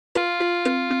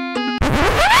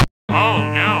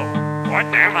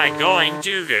I going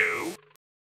to do?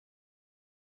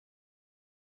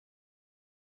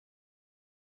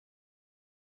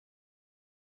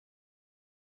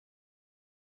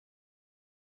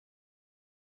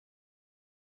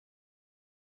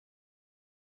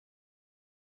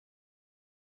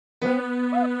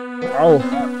 Oh,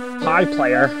 hi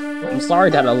player. I'm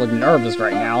sorry that I look nervous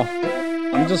right now.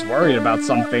 I'm just worried about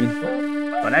something.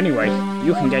 But anyway,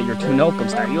 you can get your 2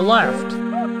 notebooks that you left.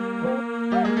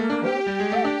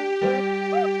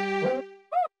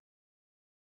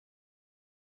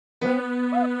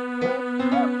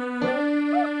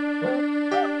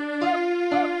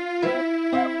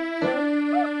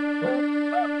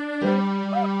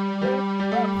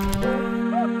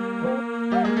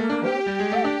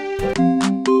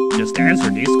 Just answer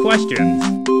these questions.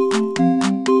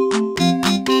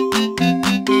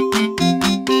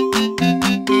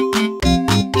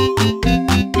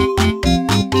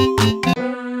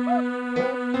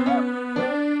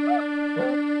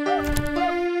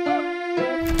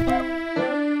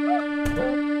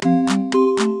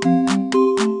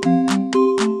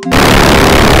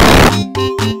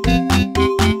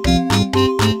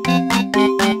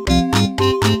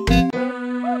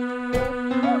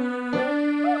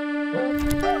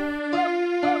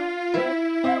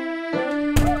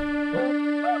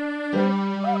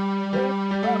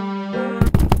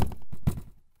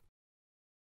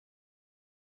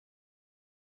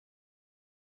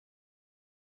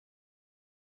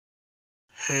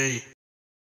 Hey.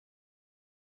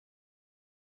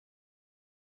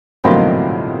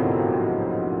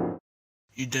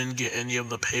 You didn't get any of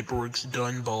the paperwork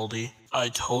done, Baldi. I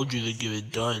told you to get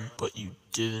it done, but you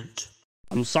didn't.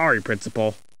 I'm sorry,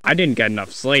 Principal. I didn't get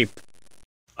enough sleep.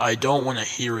 I don't want to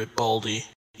hear it, Baldi.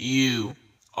 You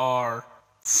are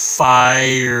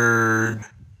fired.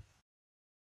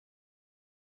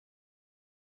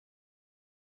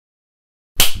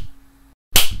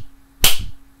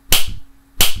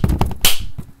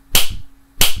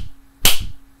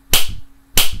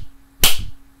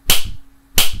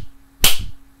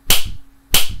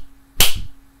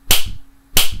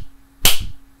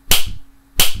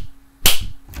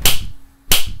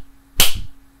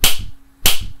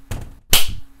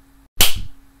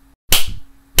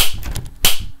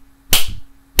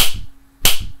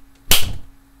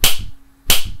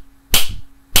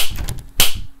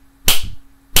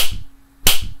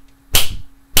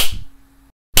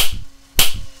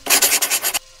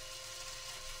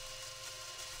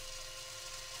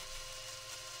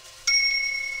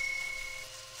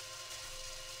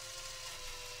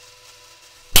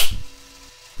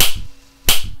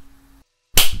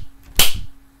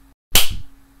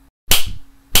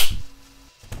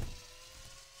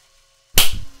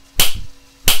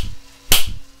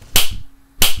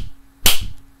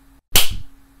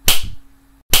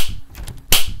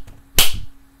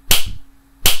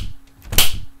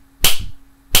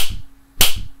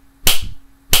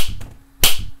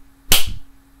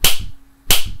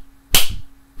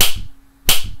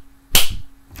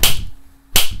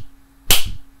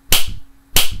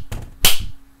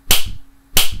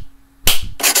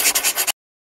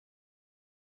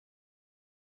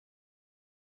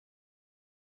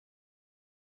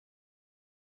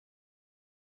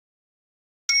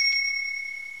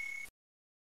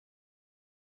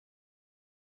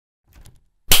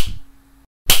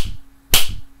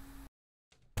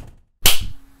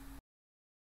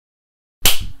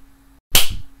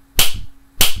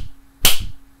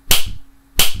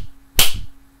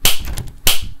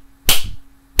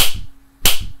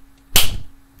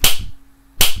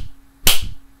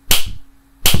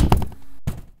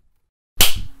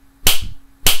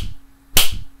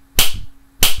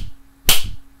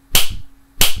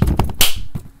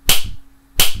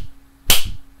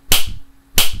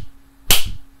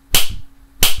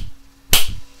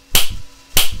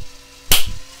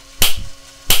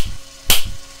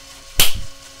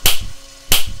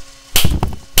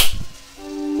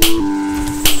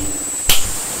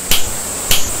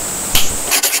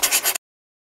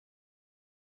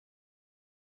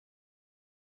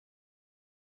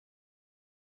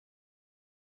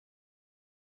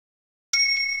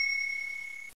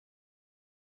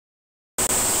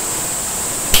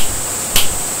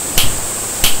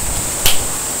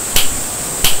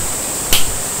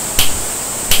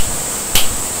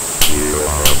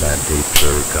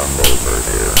 Teacher, come over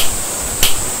here.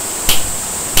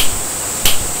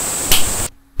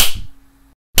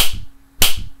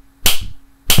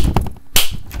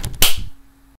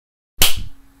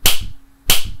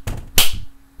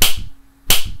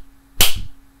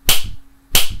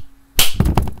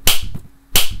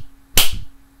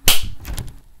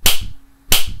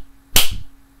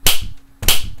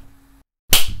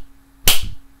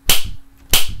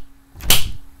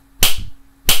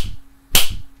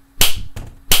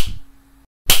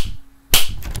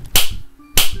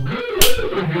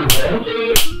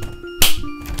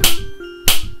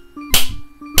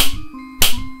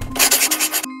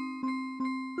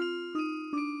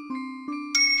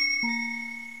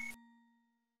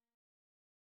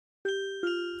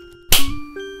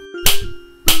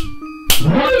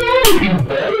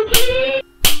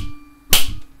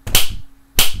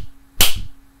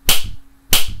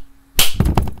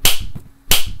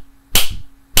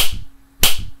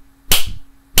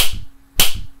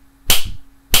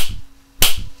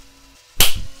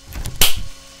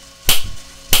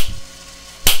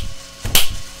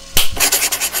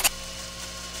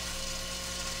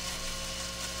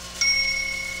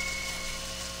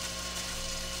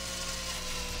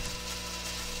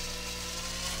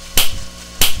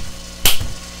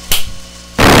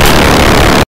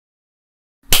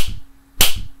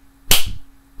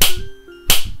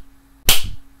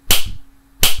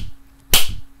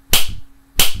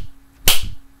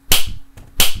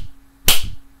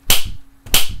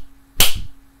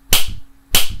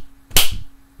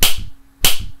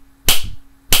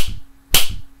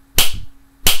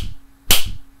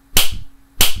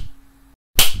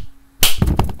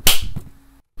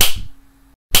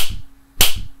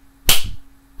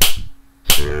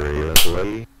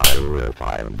 Seriously, I will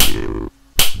find you.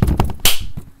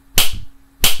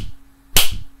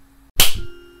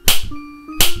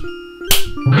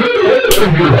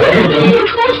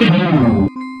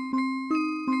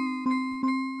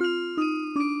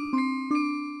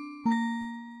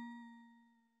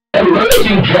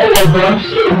 Amazing telegrams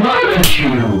surrounded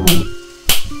you.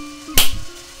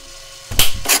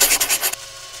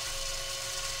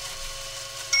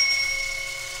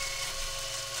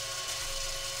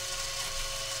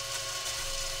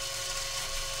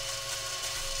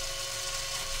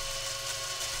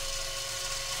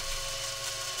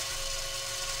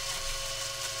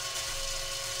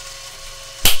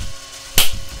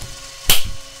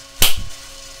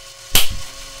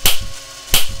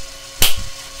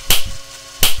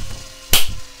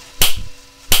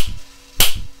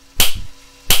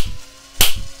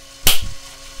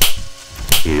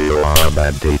 You are a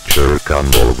bad teacher, come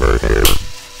over here.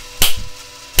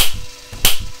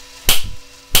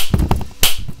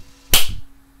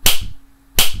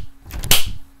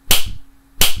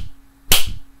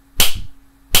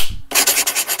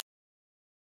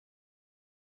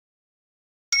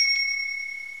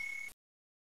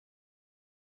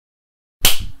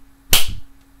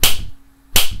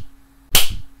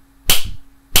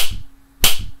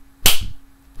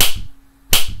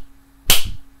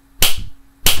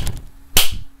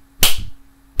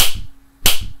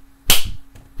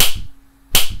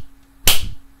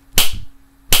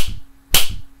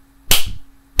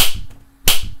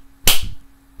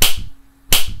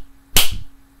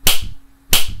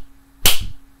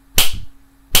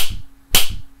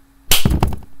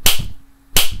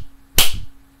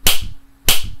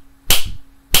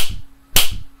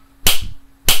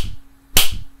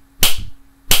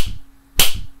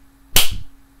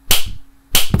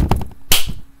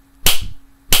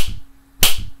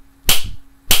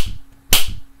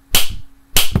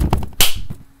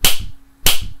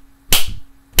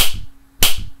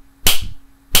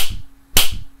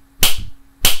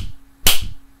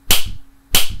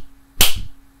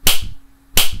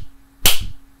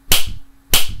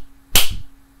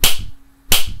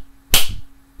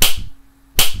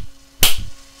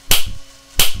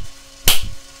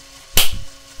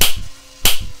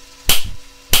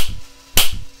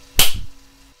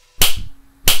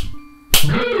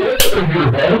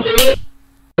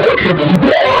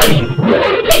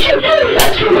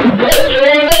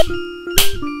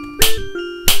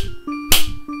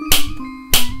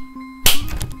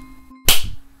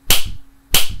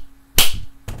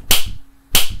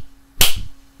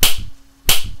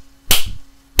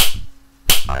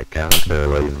 I can't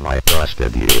believe I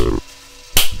trusted you.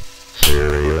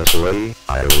 Seriously,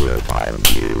 I will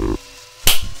find you.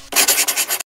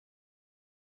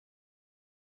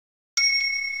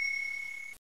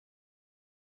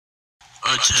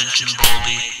 Attention,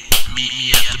 Baldi. Meet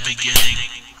me at the beginning.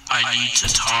 I need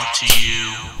to talk to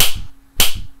you.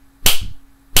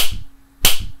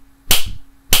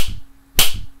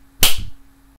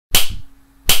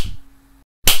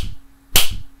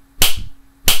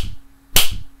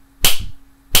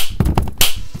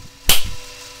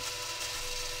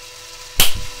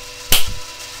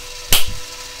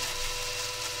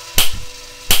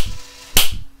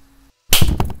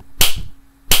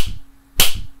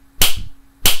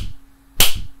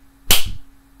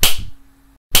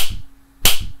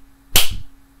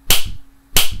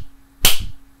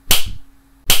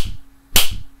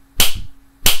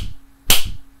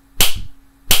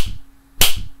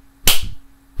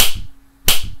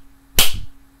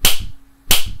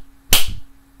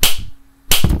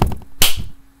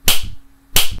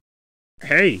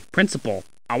 Hey, Principal,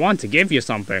 I want to give you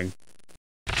something.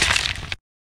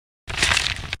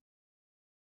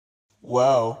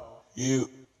 Wow, you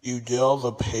did all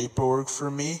the paperwork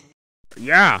for me?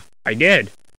 Yeah, I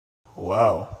did.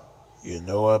 Wow. You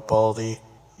know what, Baldi?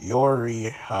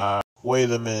 Wait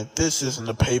a minute, this isn't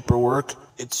the paperwork.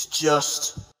 It's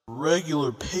just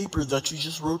regular paper that you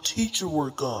just wrote teacher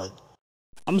work on.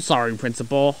 I'm sorry,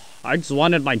 Principal. I just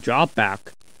wanted my job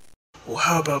back. Well,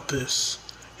 how about this?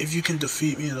 If you can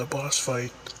defeat me in a boss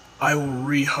fight, I will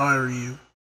rehire you.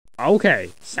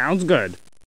 Okay, sounds good.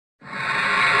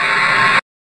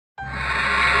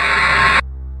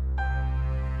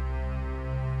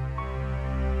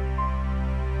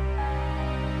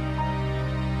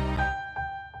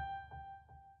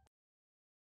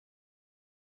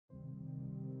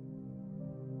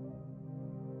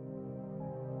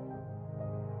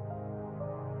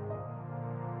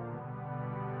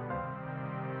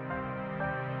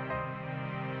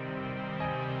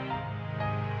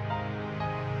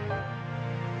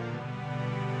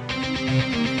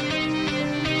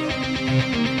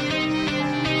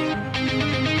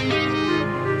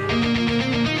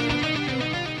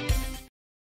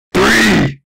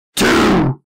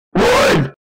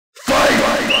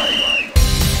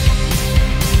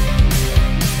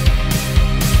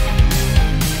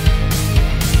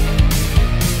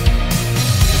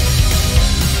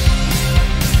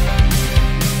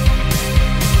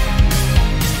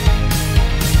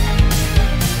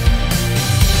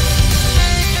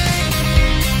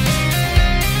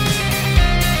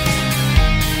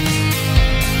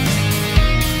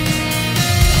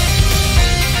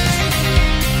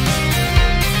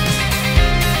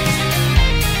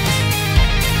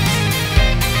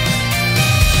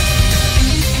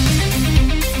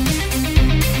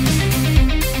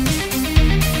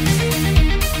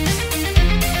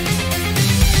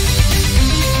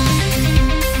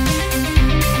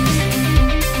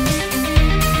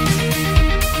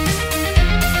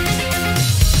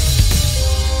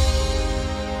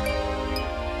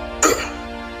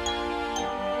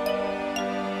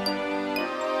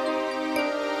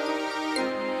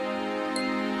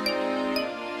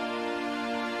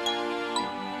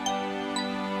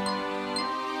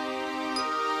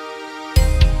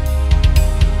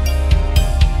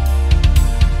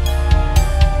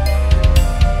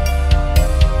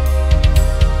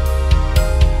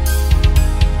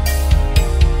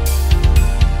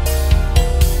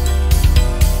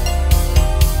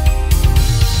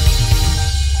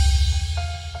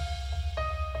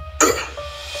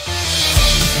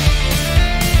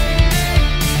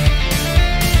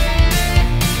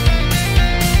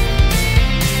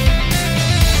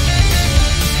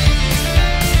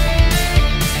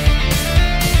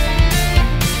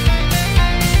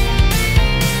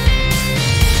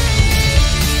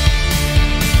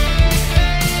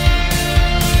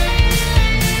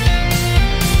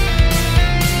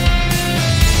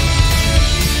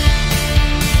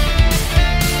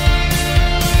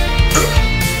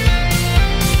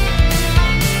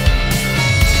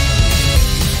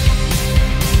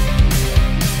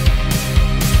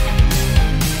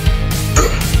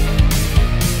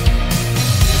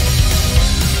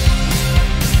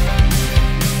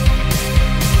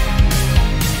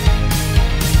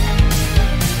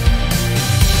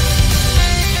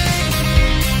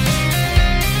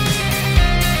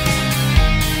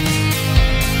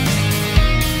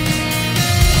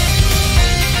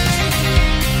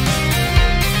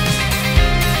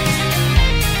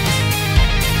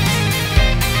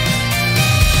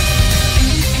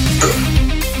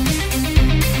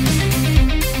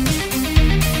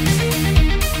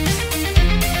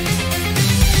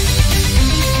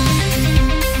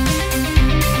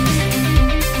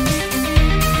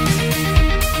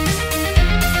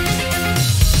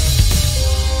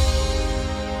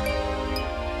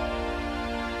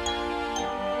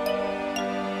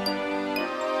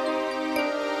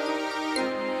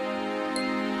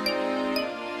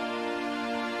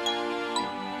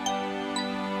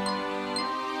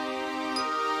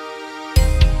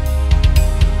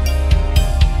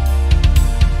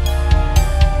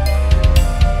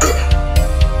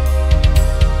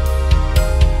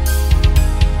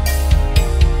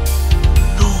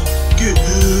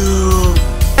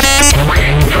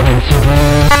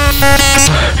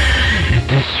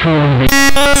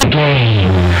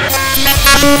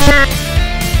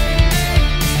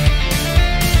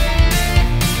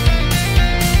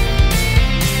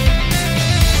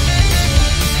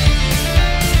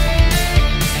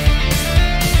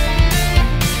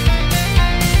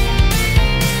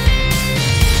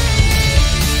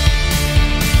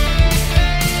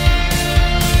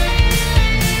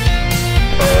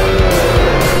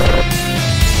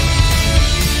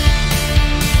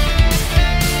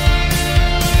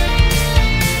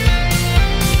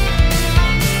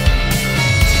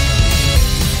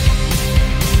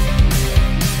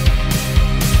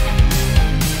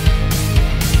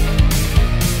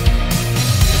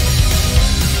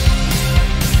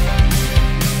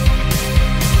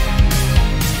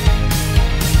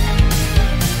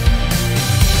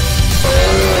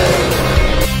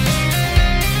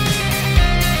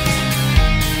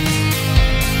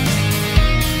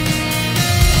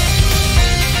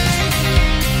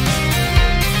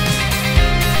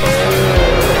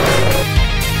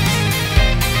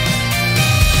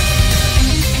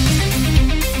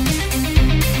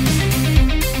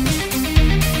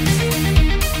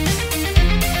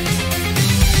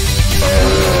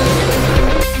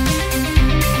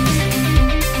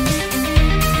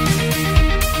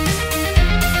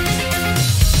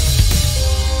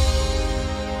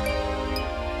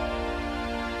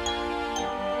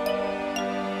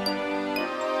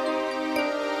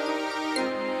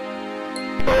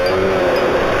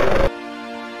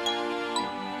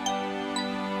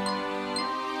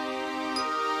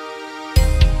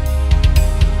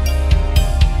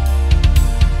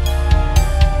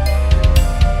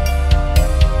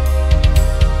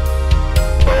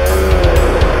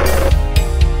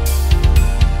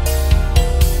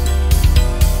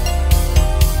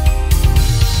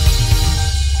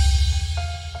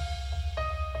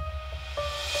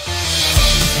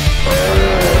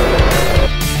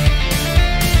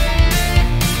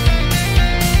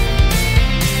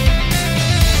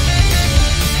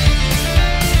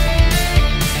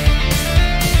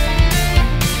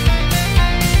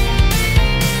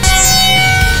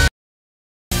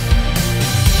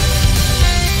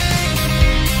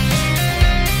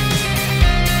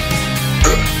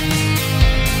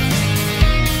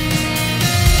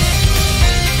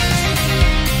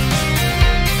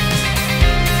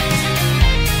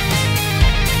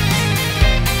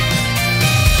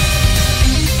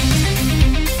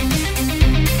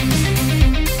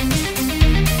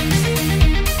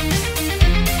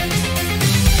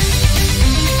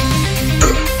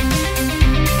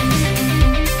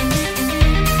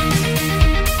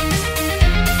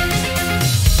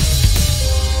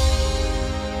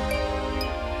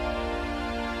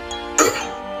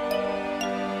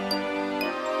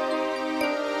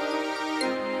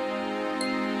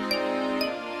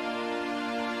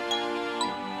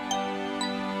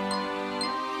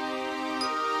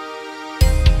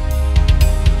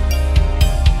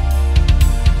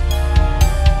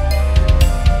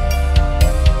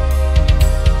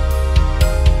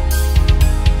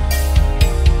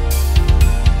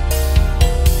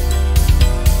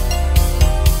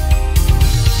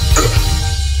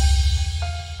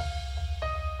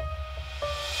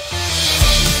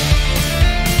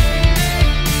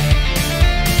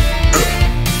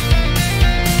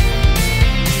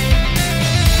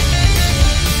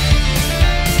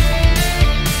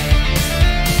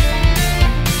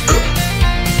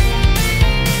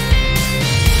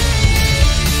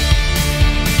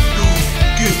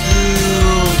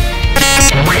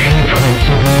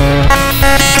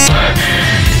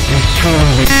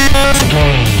 truly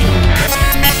game.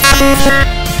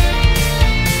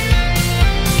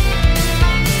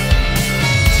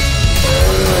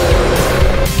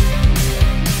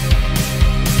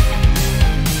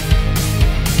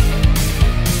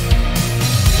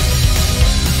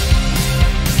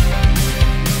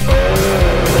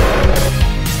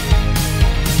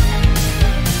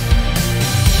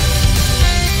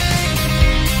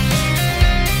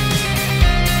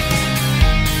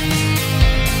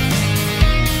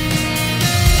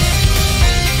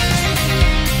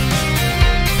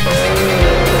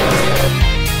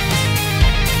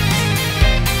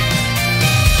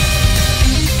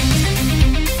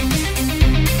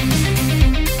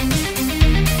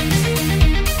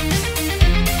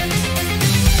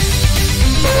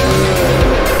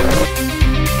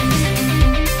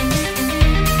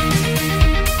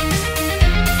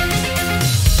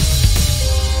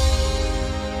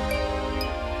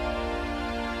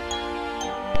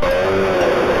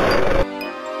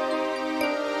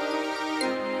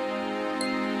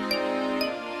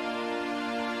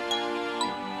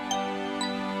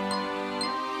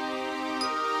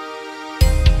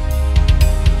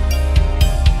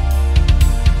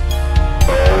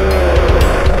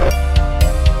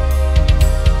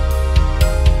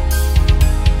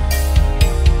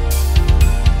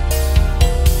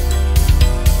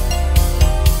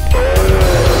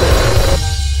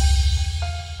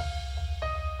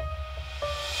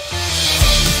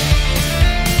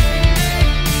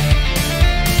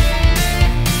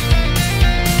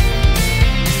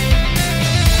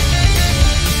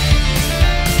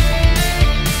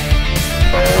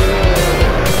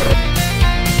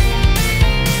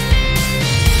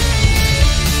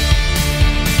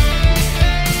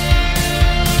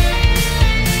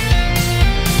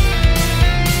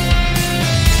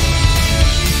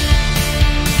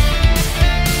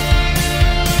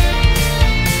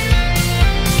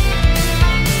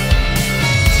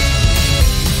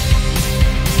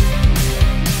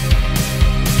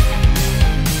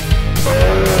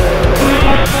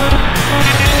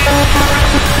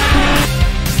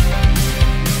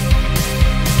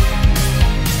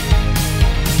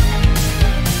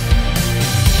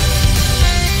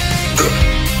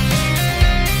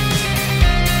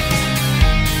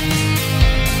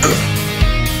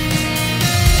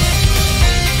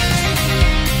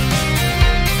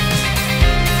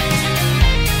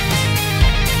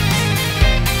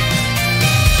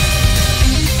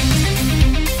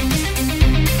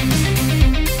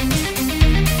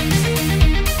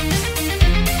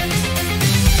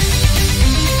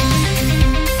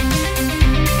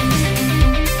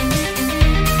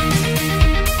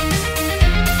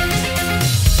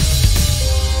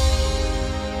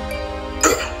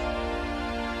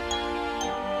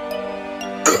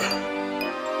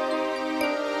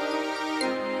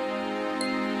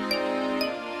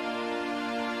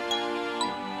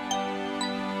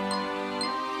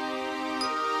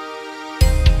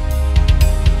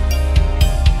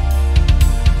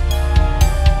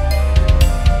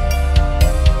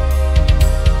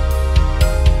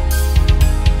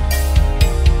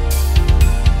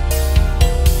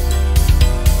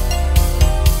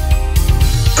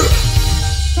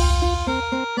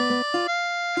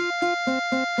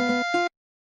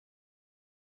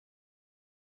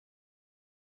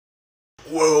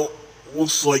 Well,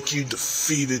 looks like you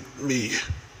defeated me.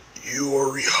 You are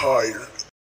rehired.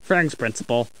 Thanks,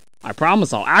 Principal. I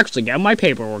promise I'll actually get my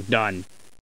paperwork done.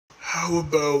 How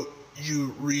about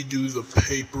you redo the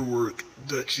paperwork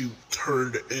that you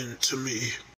turned in to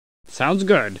me? Sounds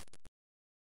good.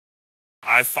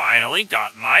 I finally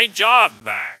got my job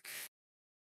back.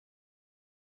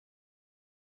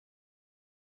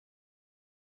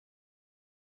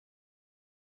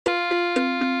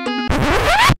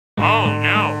 Oh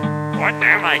no, what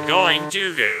am I going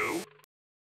to do?